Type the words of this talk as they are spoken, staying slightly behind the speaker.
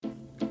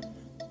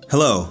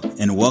Hello,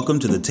 and welcome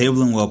to the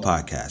Table and Well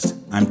podcast.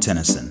 I'm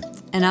Tennyson.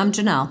 And I'm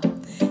Janelle.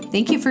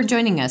 Thank you for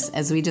joining us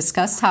as we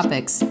discuss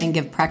topics and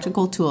give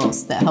practical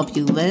tools that help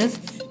you live,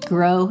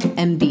 grow,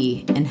 and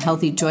be in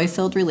healthy,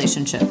 joy-filled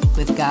relationship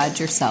with God,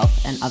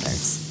 yourself, and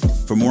others.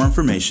 For more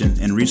information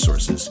and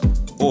resources,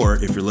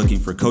 or if you're looking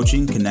for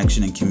coaching,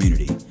 connection, and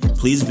community,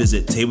 please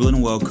visit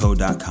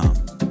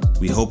tableandwellco.com.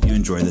 We hope you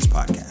enjoy this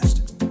podcast.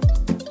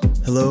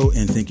 Hello,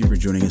 and thank you for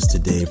joining us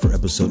today for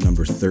episode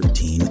number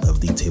 13 of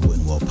the Table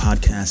and Well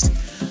podcast.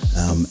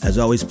 As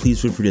always,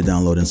 please feel free to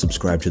download and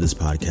subscribe to this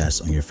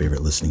podcast on your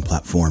favorite listening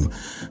platform.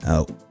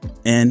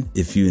 And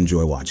if you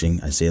enjoy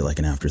watching, I say it like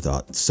an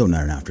afterthought, so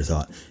not an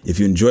afterthought. If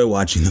you enjoy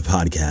watching the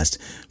podcast,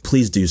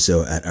 please do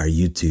so at our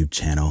YouTube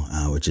channel,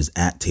 which is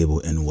at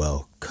Table and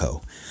Well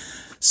Co.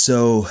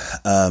 So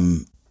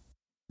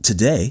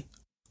today,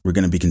 we're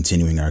going to be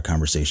continuing our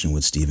conversation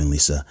with Steve and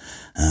Lisa.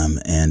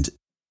 And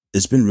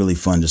it's been really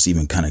fun just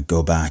even kind of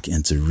go back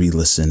and to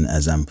re-listen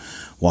as I'm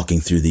walking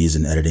through these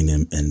and editing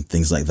and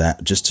things like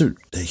that, just to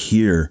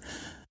hear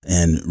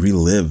and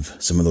relive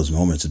some of those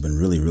moments has been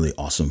really, really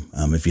awesome.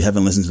 If you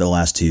haven't listened to the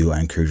last two, I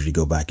encourage you to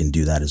go back and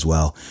do that as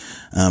well.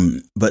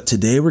 But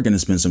today we're going to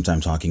spend some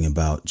time talking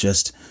about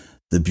just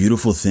the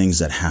beautiful things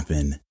that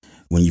happen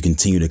when you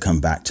continue to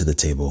come back to the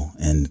table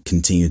and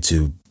continue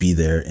to be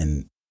there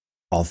and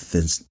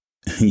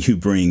you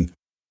bring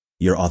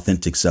your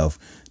authentic self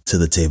to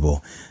the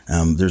table.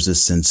 There's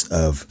this sense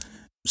of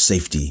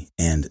safety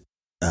and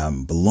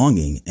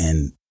belonging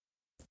and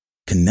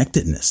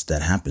connectedness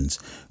that happens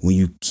when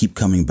you keep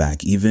coming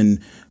back,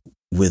 even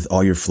with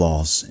all your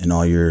flaws and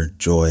all your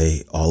joy,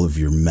 all of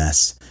your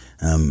mess,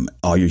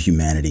 all your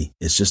humanity.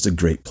 It's just a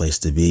great place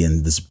to be.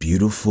 And this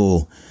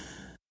beautiful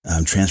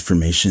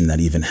transformation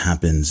that even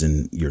happens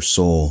in your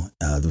soul,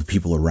 the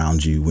people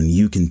around you, when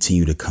you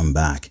continue to come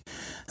back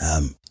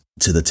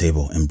to the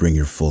table and bring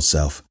your full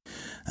self.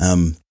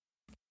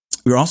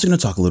 We're also going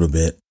to talk a little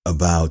bit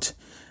about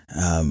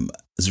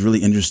this really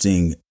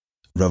interesting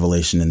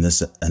revelation in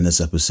this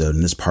episode,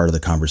 in this part of the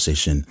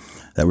conversation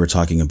that we're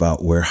talking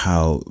about, where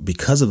how,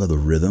 because of the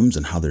rhythms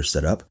and how they're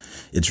set up,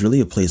 it's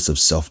really a place of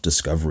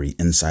self-discovery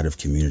inside of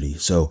community.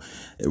 So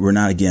we're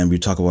not, again, we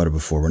talked about it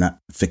before, we're not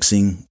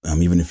fixing,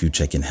 even if you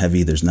check in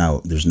heavy, there's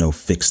no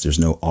fix, there's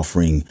no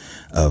offering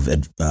of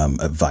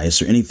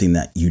advice or anything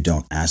that you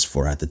don't ask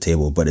for at the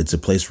table, but it's a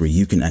place where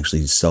you can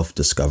actually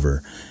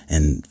self-discover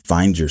and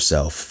find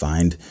yourself,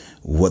 find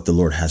what the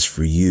Lord has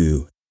for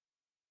you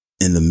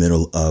in the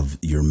middle of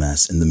your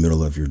mess, in the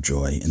middle of your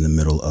joy, in the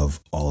middle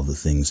of all of the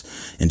things,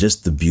 and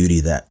just the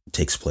beauty that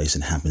takes place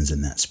and happens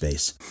in that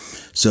space.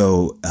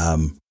 So,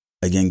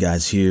 again,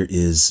 guys, here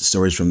is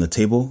Stories from the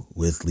Table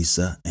with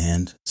Lisa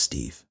and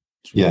Steve.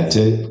 Yeah,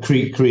 to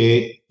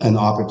create an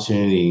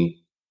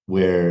opportunity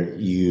where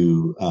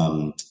you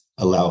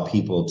allow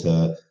people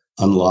to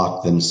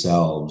unlock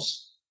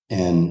themselves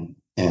and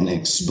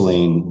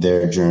explain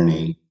their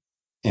journey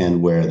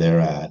and where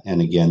they're at.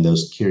 And again,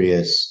 those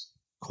curious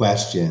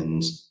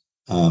questions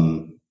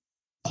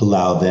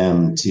allow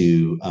them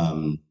to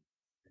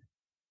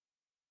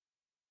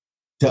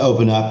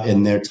open up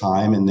in their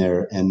time and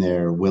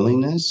their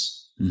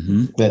willingness.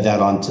 Mm-hmm. But that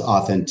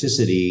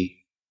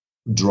authenticity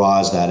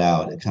draws that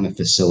out. It kind of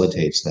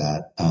facilitates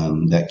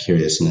that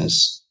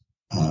curiousness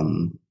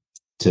to,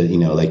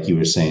 like you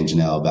were saying,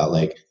 Janelle, about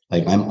like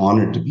I'm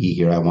honored to be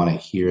here. I want to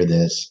hear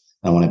this.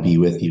 I want to be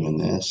with you in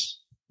this.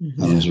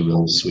 Mm-hmm. It's a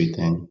really sweet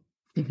thing.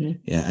 Mm-hmm.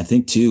 Yeah, I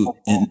think too,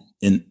 in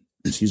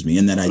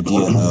that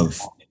idea of,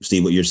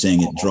 Steve, what you're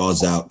saying, it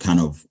draws out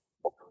kind of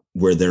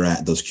where they're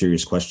at, those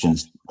curious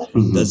questions,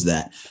 does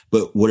that.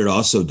 But what it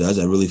also does,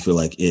 I really feel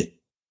like it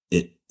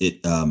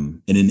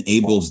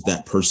enables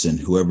that person,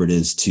 whoever it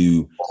is,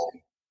 to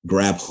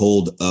grab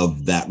hold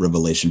of that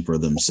revelation for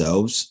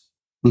themselves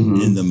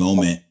in the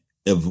moment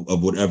of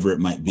whatever it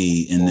might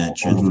be, in that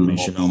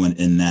transformation moment,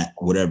 in that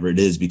whatever it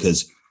is,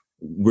 because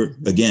we're,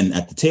 again,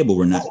 at the table,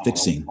 we're not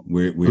fixing,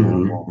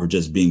 we're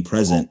just being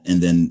present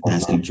and then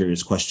asking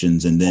curious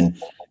questions. And then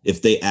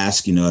if they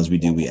ask, as we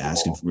do, we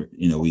ask, if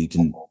we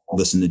can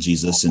listen to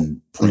Jesus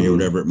and pray or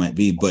whatever it might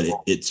be, but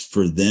it's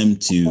for them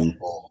to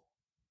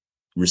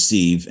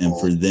receive and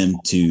for them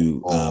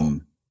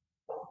to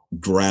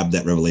grab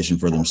that revelation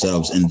for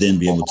themselves and then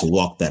be able to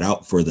walk that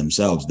out for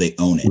themselves. They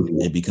own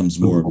it. It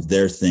becomes more of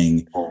their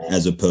thing,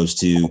 as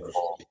opposed to,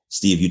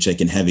 Steve, you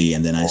check in heavy,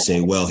 and then I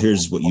say, well,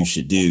 here's what you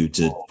should do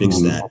to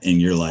fix that. And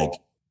you're like,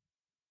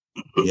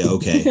 yeah,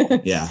 okay.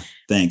 Yeah.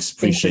 Thanks.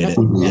 Appreciate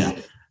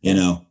it.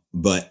 Yeah.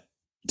 But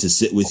to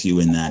sit with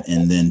you in that,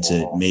 and then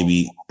to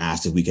maybe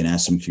ask if we can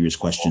ask some curious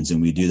questions, and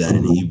we do that,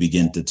 and you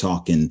begin to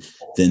talk, and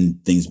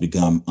then things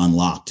become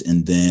unlocked,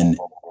 and then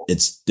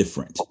it's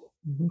different.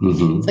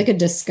 It's like a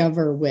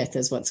discover with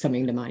is what's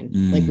coming to mind.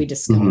 Like we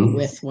discover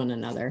with one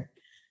another.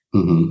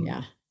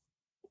 Yeah.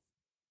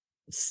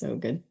 So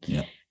good.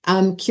 Yeah.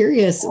 I'm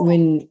curious,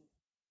 when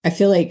I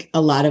feel like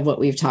a lot of what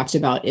we've talked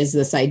about is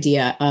this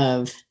idea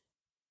of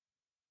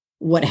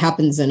what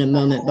happens in a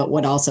moment, but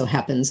what also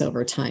happens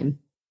over time.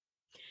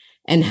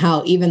 and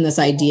how even this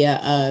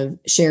idea of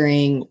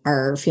sharing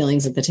our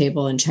feelings at the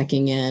table and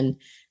checking in,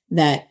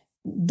 that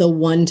the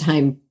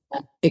one-time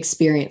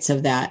experience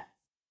of that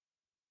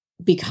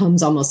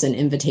becomes almost an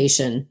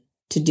invitation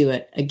to do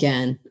it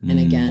again and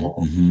again.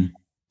 Mm-hmm.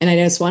 And I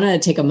just want to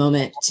take a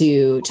moment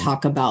to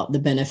talk about the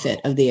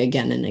benefit of the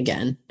again and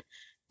again,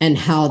 and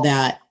how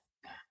that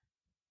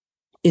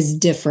is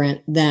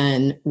different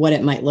than what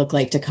it might look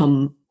like to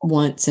come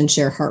once and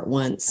share heart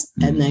once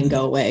and then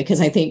go away.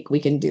 Because I think we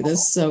can do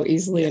this so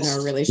easily in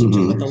our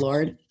relationship with the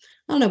Lord.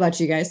 I don't know about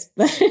you guys,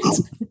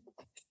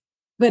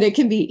 but it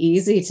can be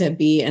easy to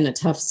be in a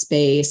tough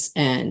space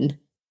and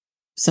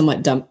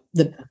somewhat dump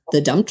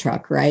the dump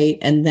truck, right?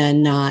 And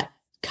then not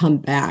come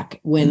back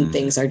when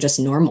things are just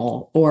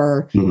normal,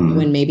 or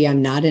when maybe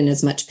I'm not in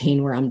as much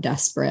pain where I'm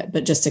desperate,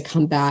 but just to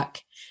come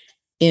back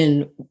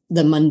in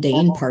the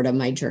mundane part of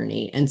my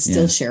journey and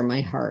still share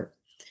my heart.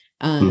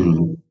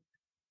 And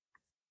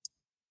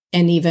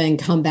even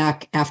come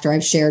back after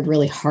I've shared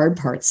really hard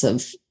parts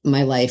of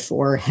my life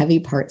or heavy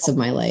parts of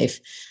my life.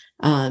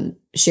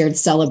 Shared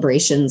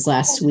celebrations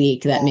last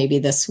week that maybe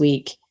this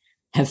week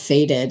have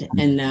faded,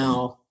 and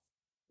now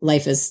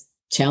life is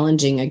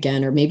challenging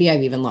again, or maybe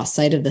I've even lost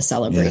sight of the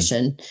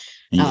celebration.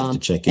 And you have to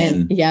check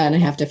in. And I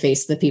have to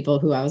face the people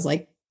who I was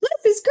like,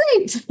 life is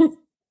great.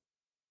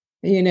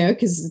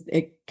 Because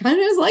it kind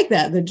of is like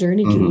that. The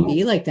journey can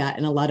be like that.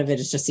 And a lot of it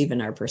is just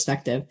even our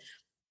perspective.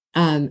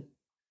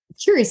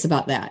 Curious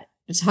about that.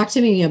 Talk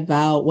to me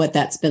about what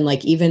that's been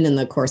like, even in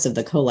the course of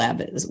the collab.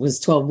 It was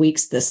 12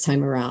 weeks this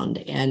time around.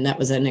 And that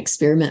was an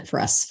experiment for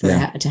us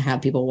to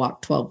have people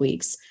walk 12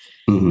 weeks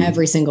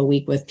every single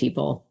week with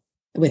people,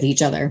 with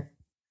each other.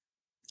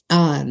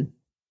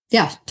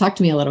 Talk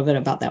to me a little bit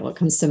about that. What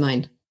comes to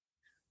mind?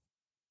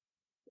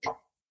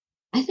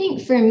 I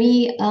think for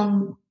me,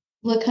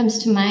 what comes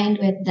to mind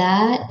with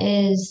that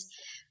is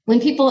when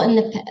people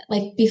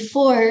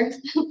before,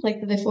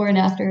 like the before and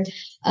after,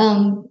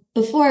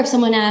 before, if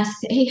someone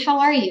asks, hey, how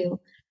are you?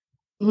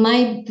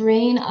 My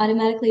brain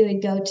automatically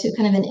would go to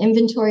kind of an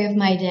inventory of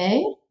my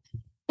day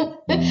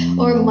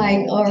or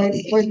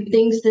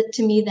things that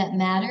to me that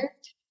matter,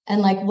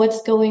 and like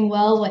what's going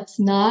well, what's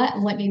not,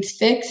 and what needs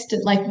fixed.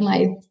 Like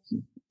my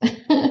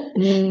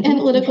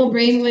analytical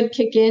brain would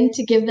kick in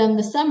to give them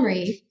the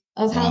summary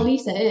of how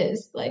Lisa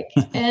is like,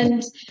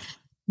 and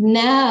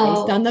now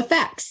based on the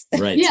facts,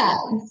 right?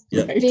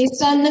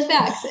 Based on the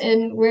facts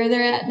and where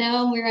they're at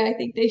now and where I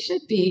think they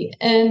should be,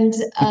 and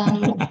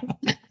I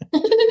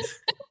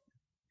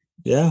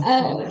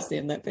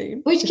understand that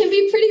pain, which can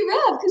be pretty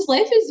rough because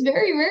life is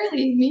very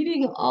rarely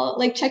meeting all,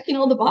 like checking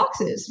all the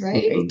boxes,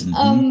 right?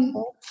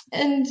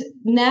 And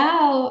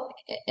now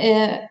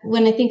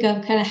when I think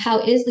of kind of how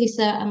is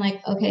Lisa, I'm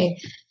like, okay,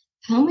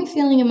 how am I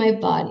feeling in my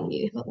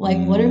body? Like,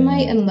 what are my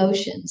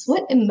emotions?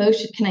 What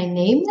emotion can I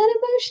name that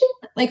emotion?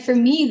 Like for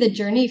me, the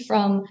journey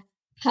from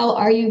how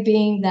are you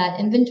being that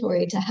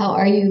inventory to how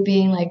are you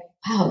being like,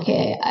 wow,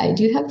 okay, I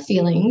do have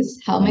feelings.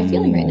 How am I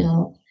feeling right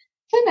now?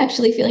 I'm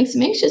actually feeling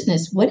some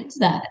anxiousness. What is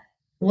that?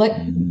 What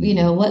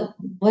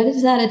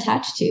is that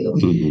attached to?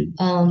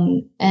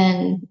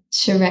 And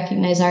to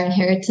recognize our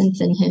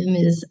inheritance in him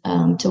is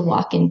to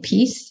walk in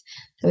peace.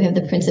 So we have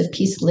the Prince of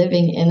Peace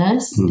living in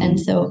us. And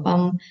so if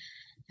I'm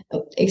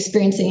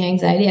experiencing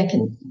anxiety, I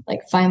can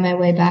like find my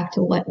way back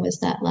to what was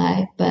that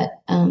lie. But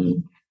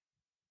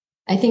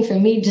I think for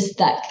me, just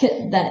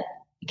that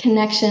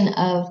connection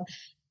of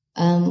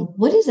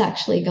what is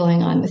actually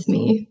going on with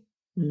me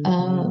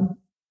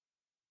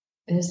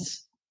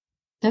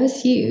that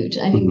was huge.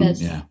 I think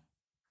that's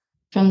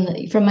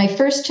from my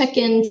first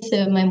check-in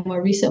to my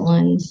more recent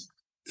ones.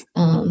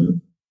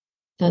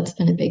 That's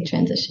been a big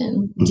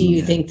transition. Do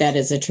you think that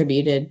is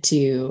attributed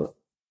to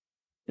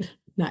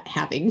not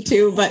having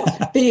to,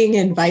 but being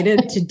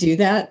invited to do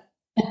that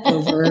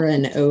over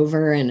and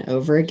over and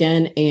over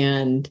again,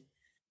 and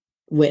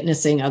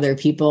witnessing other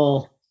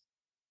people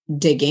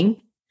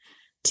digging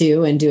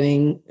too and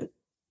doing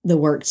the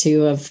work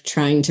too of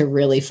trying to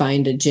really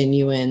find a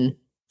genuine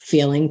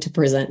feeling to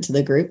present to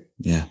the group?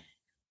 Yeah,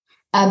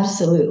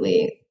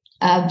 absolutely.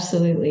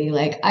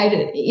 Like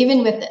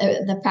even with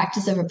the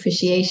practice of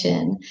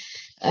appreciation,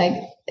 like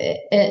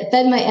it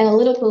fed my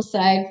analytical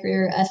side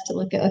for us to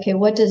look at, okay,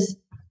 what does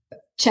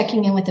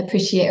checking in with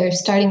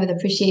starting with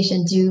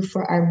appreciation do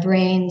for our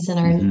brains and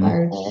our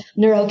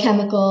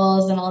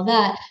neurochemicals and all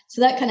that?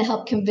 So that kind of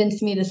helped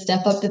convince me to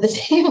step up to the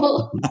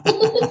table.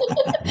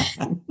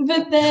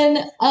 But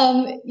then,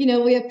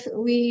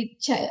 we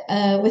check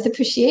with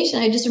appreciation.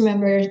 I just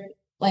remember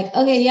like,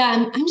 okay,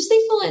 yeah, I'm just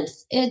thankful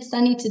it's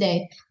sunny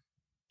today.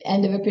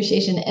 End of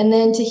appreciation. And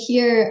then to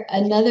hear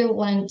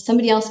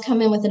somebody else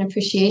come in with an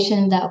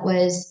appreciation that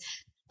was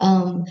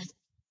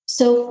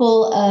so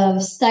full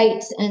of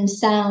sights and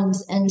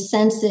sounds and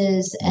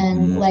senses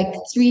and like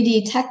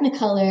 3D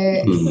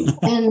Technicolor.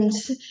 And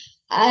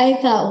I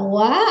thought,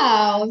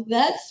 wow,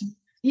 that's,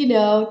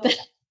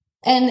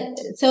 and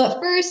so at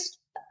first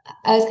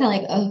I was kind of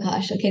like, oh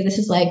gosh, okay, this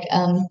is like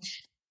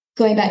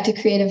going back to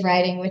creative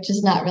writing, which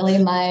is not really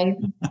my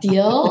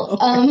deal.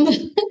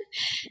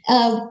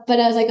 But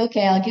I was like,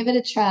 okay, I'll give it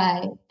a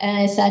try. And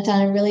I sat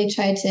down and really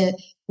tried to,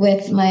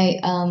 with my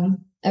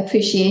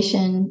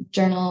appreciation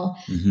journal,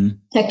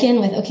 check in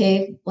with,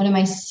 okay, what am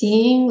I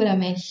seeing? What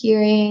am I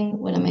hearing?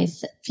 What am I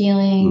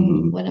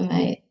feeling? What am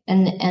I,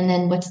 and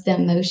then what's the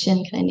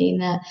emotion? Can I name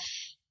that?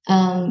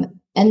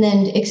 And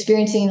then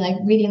experiencing, like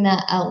reading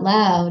that out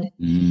loud.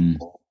 And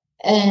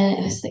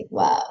it was like,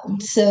 wow.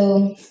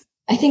 So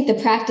I think the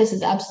practice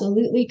is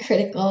absolutely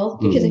critical,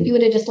 because if you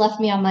would have just left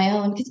me on my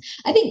own, because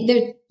I think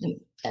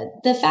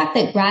the fact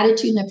that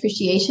gratitude and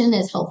appreciation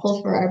is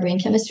helpful for our brain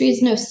chemistry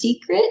is no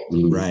secret.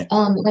 Right.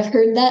 I've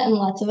heard that in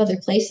lots of other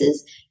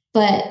places,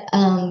 but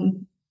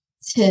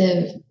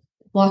to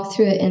walk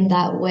through it in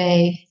that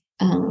way,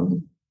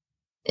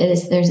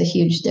 there's a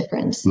huge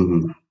difference.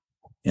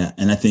 Yeah.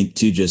 And I think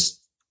too,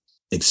 just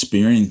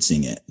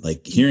experiencing it,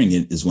 like hearing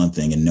it is one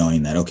thing, and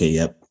knowing that, okay,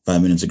 yep,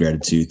 5 minutes of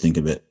gratitude, think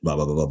of it, blah,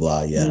 blah, blah, blah,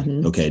 blah. Yeah.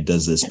 Okay. It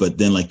does this. But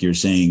then like you're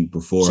saying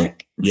before,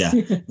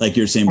 like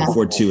you're saying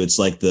before too, it's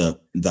like the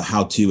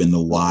how to and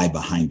the why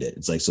behind it.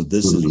 It's like, so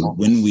this is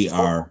when we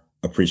are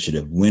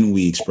appreciative, when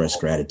we express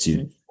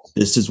gratitude,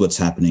 this is what's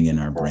happening in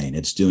our brain.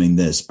 It's doing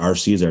this. Our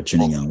seeds are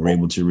turning on. We're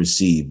able to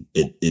receive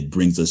it. It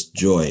brings us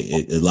joy.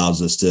 It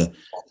allows us to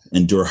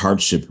endure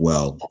hardship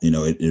well.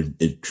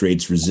 It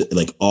creates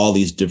like all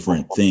these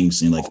different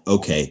things. And like,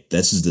 okay,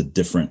 this is the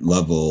different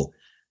level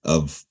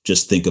of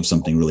just think of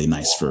something really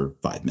nice for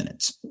 5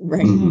 minutes.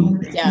 Right.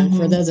 Yeah. And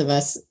for those of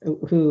us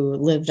who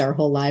lived our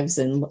whole lives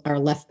and our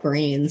left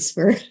brains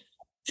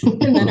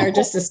and then are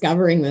just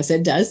discovering this,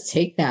 it does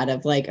take that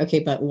of like, okay,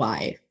 but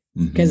why?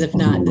 Because if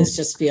not, this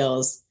just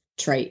feels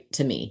trite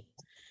to me.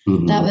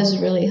 That was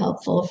really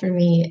helpful for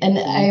me. And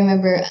I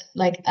remember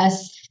like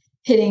us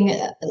hitting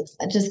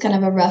just kind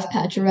of a rough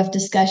patch, a rough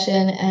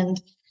discussion, and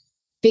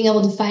being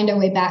able to find our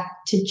way back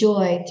to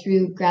joy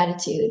through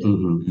gratitude.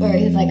 Where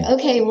he's like,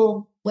 okay,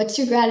 well, what's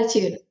your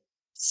gratitude?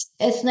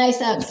 It's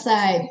nice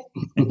outside.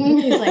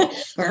 He's like,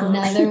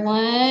 another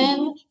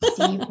one,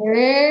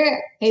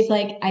 deeper. He's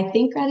like, I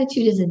think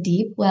gratitude is a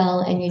deep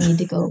well, and you need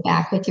to go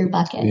back with your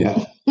bucket.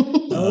 Yeah.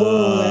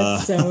 Oh,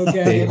 that's so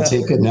good.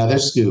 Take another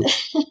scoop.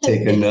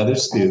 Take another I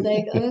was scoop.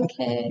 like,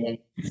 okay.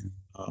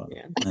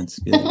 That's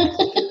good.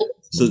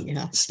 So,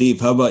 Steve,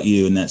 how about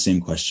you in that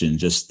same question?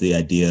 Just the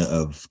idea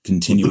of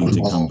continuing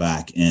to come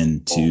back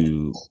and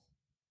to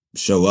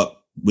show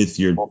up with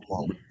your,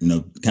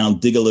 kind of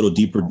dig a little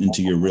deeper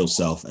into your real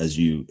self as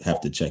you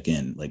have to check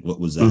in. Like, what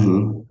was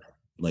that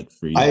like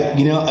for you? I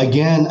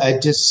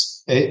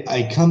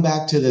come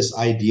back to this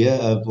idea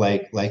of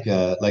like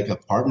a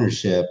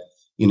partnership,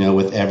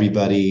 with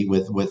everybody,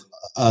 with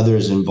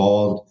others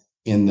involved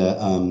in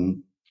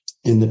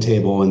the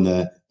table, in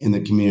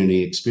the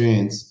community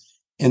experience.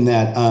 And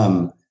that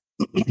I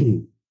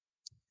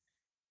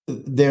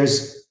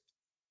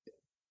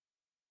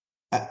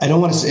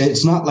don't want to say,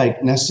 it's not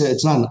like necessarily,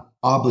 it's not an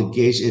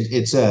obligation.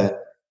 It's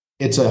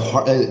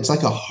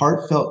like a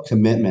heartfelt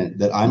commitment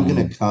that I'm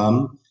going to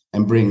come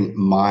and bring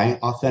my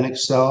authentic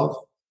self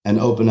and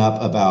open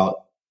up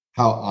about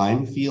how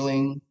I'm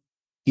feeling,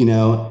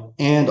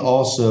 and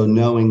also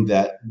knowing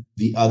that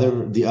the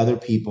other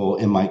people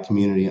in my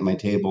community at my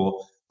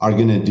table are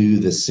going to do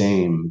the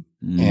same.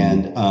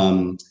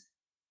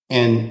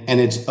 And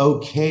it's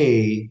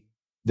okay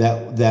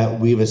that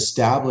we've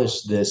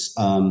established this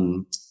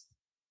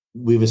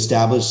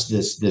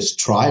this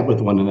tribe with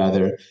one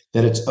another,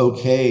 that it's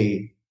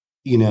okay.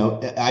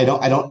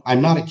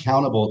 I'm not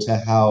accountable to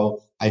how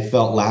I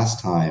felt last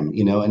time,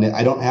 and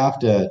I don't have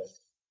to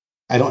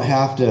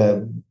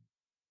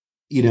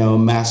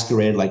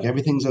masquerade like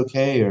everything's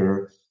okay,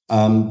 or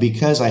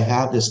because I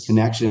have this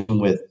connection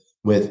with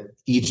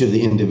each of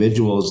the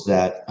individuals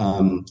that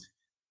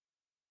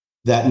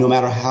no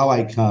matter how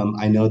I come,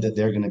 I know that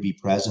they're going to be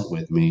present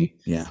with me.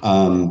 Yeah.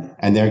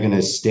 And they're going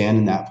to stand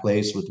in that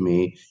place with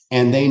me,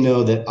 and they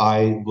know that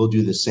I will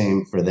do the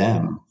same for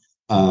them.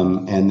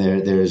 And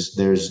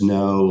there's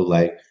no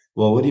like,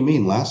 well, what do you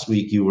mean? Last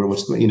week you were,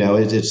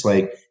 it's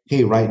like,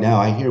 hey, right now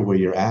I hear where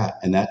you're at,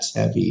 and that's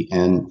heavy.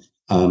 And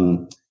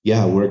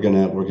we're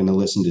gonna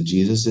listen to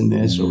Jesus in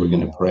this, or we're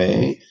gonna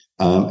pray,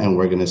 and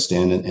we're gonna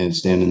stand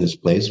in this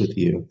place with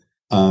you.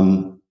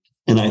 And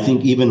I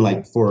think even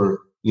like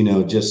for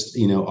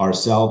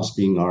ourselves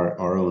being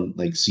our own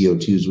like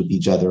CO2s with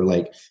each other,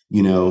 like,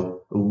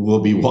 we'll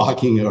be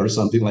walking or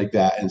something like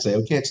that and say,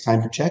 okay, it's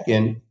time for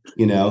check-in,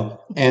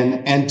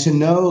 and to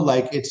know,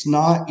 like, it's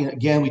not,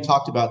 again, we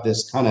talked about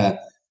this kind of,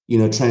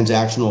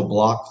 transactional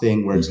block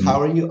thing where it's, how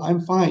are you? I'm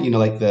fine.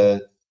 Like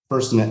the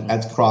person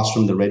that's across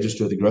from the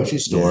register of the grocery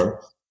store,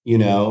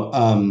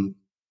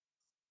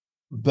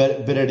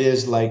 but it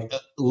is like,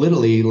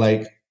 literally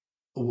like,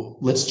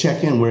 let's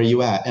check in. Where are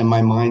you at? And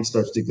my mind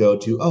starts to go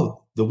to,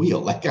 the wheel.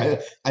 Like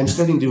I'm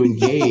starting to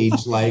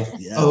engage, like,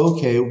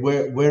 okay,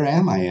 where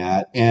am I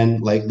at?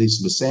 And like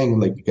Lisa was saying,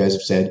 like you guys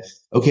have said,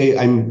 okay,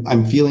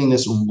 I'm feeling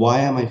this.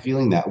 Why am I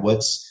feeling that?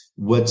 What's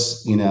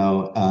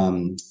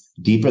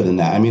deeper than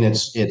that? I mean,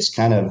 it's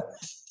kind of,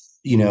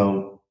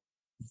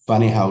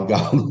 funny how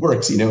God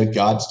works, in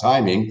God's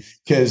timing,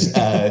 because,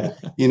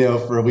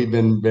 we've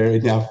been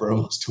married now for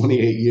almost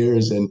 28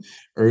 years. And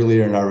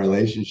earlier in our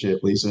relationship,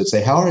 Lisa would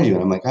say, how are you?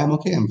 And I'm like, I'm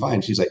okay. I'm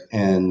fine. She's like,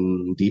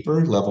 and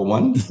deeper, level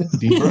 1,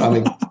 deeper.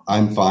 I'm like,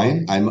 I'm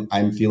fine.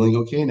 I'm feeling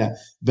okay now.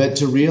 But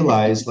to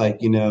realize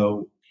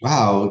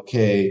wow,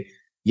 okay.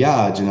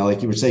 Yeah, Janelle,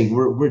 like you were saying,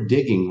 we're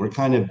digging. We're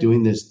kind of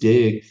doing this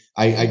dig.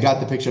 I got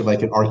the picture of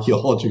like an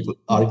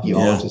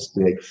archaeologist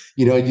dig.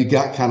 You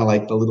got kind of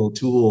like the little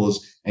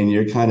tools, and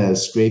you're kind of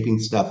scraping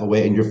stuff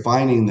away, and you're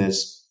finding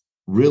this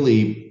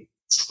really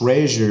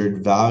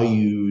treasured,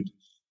 valued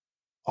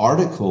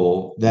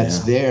article that's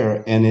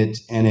there, and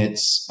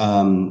it's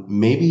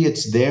maybe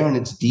it's there and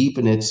it's deep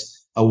and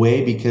it's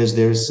away because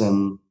there's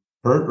some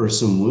hurt or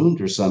some wound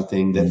or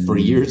something that for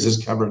years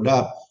is covered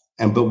up,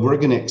 but we're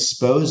going to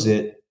expose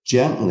it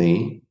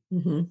gently,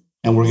 and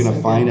we're going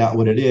to find out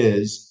what it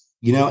is,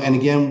 and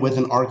again, with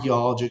an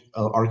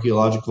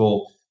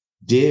archaeological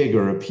dig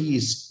or a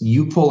piece,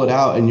 you pull it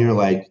out and you're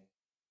like,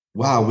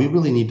 wow, we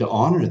really need to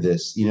honor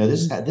this.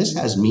 This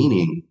has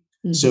meaning.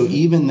 So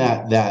even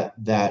that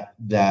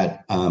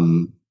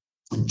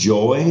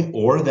joy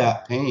or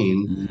that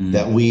pain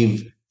that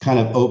we've kind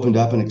of opened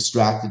up and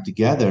extracted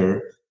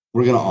together,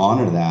 we're going to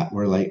honor that.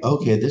 We're like,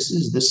 okay, this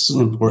is an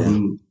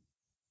important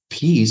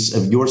piece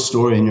of your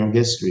story and your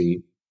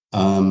history.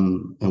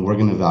 And we're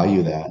going to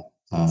value that.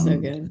 So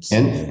good.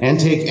 And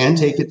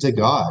take it to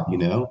God,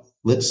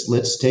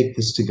 let's take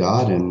this to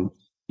God. And,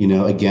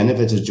 again, if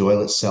it's a joy,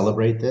 let's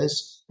celebrate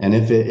this. And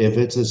if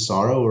it's a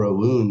sorrow or a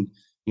wound,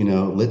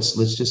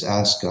 let's just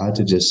ask God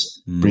to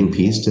just bring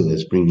peace to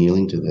this, bring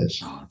healing to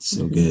this. Oh, it's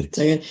so good.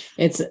 So good.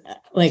 It's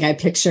like, I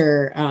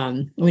picture,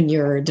 when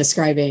you're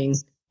describing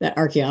that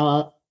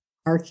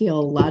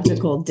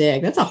archaeological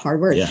dig. That's a hard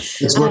word. Yeah.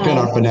 Let's work on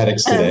our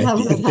phonetics today.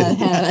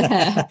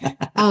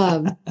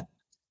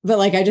 But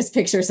like, I just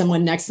picture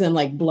someone next to them,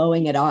 like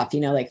blowing it off,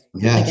 like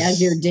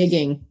as you're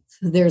digging,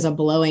 there's a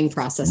blowing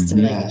process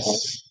to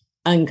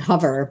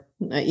uncover,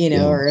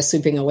 or a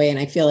sweeping away. And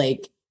I feel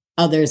like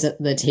others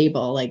at the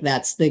table, like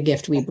that's the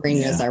gift we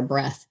bring as our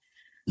breath.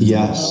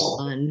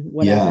 On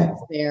whatever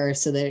is there,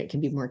 so that it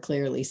can be more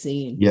clearly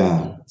seen.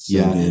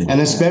 And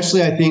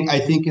especially I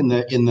think in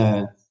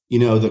the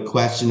the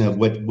question of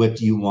what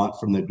do you want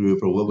from the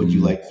group, or what would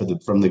you like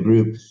from the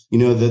group,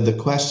 the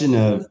question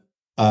of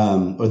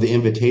or the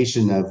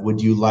invitation of, would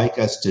you like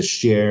us to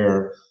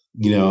share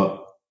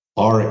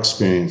our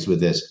experience with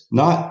this,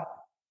 not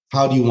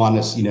how do you want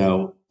us,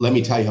 let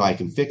me tell you how I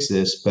can fix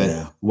this,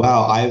 but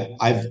wow,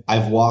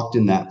 I've walked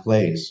in that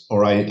place,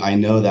 or I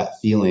know that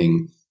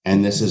feeling,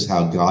 and this is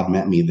how God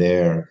met me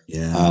there.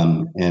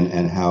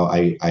 And how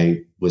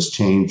I was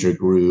changed or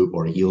grew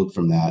or healed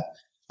from that.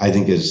 I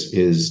think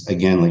is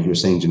again, like you were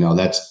saying, Janelle,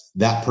 that's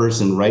that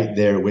person right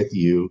there with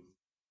you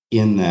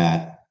in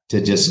that,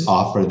 to just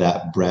offer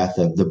that breath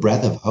of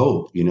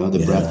hope,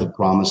 the breath of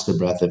promise, the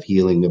breath of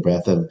healing, the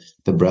breath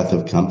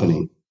of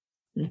company.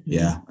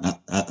 Yeah.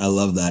 I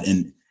love that.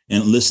 And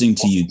listening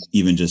to you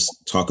even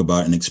just talk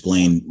about and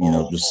explain,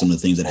 just some of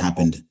the things that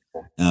happened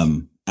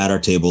at our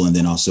table, and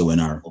then also in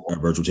our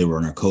virtual table or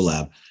in our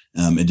collab.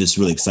 It just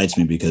really excites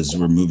me, because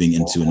we're moving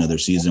into another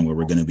season where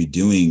we're going to be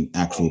doing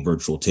actual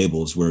virtual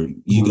tables, where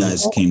you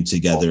guys came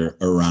together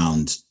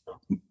around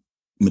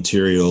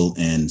material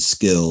and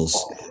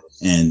skills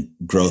and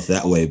growth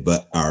that way.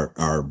 But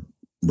our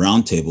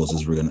round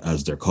tables,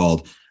 as they're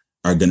called,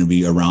 are going to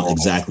be around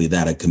exactly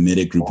that, a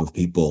committed group of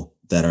people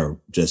that are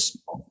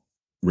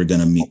we're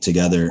going to meet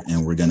together,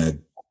 and we're going to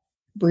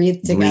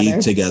breathe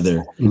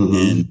together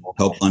and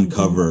help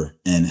uncover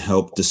and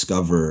help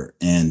discover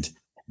and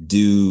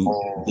do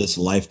this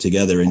life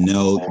together, and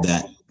know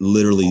that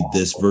literally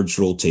this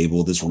virtual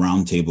table, this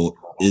round table,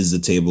 is the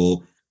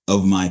table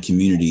of my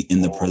community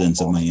in the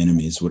presence of my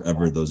enemies,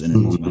 whatever those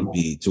enemies might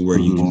be, to where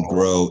you can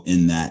grow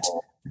in that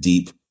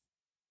deep,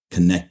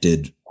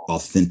 connected,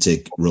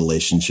 authentic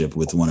relationship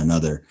with one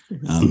another,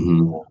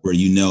 where,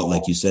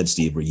 like you said,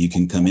 Steve, where you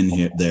can come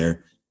in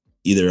there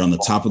either on the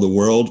top of the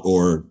world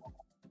or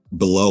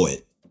below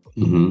it,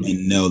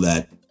 and know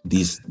that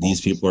these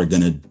people are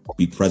going to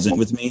be present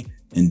with me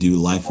and do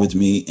life with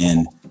me,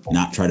 and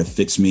not try to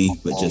fix me,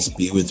 but just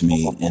be with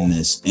me in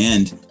this.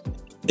 And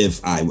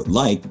if I would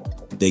like,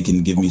 they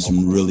can give me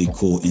some really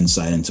cool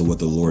insight into what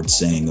the Lord's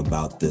saying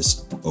about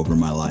this over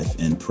my life,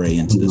 and pray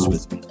into this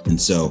with me. And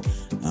so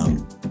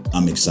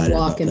I'm excited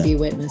walk and be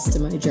witness to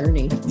my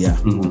journey. Yeah.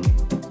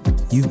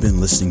 You've been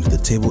listening to the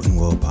Table and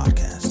Well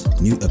podcast.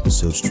 New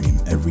episodes stream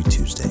every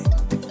Tuesday.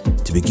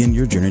 To begin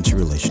your journey to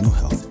relational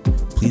health,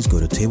 please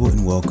go to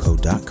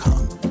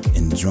tableandwellco.com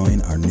and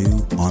join our new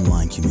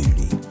online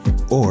community.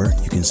 Or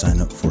you can sign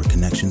up for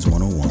Connections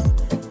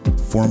 101,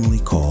 formerly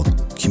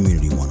called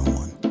Community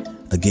 101.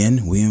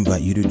 Again, we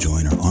invite you to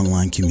join our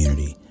online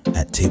community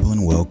at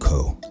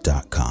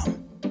tableandwellco.com.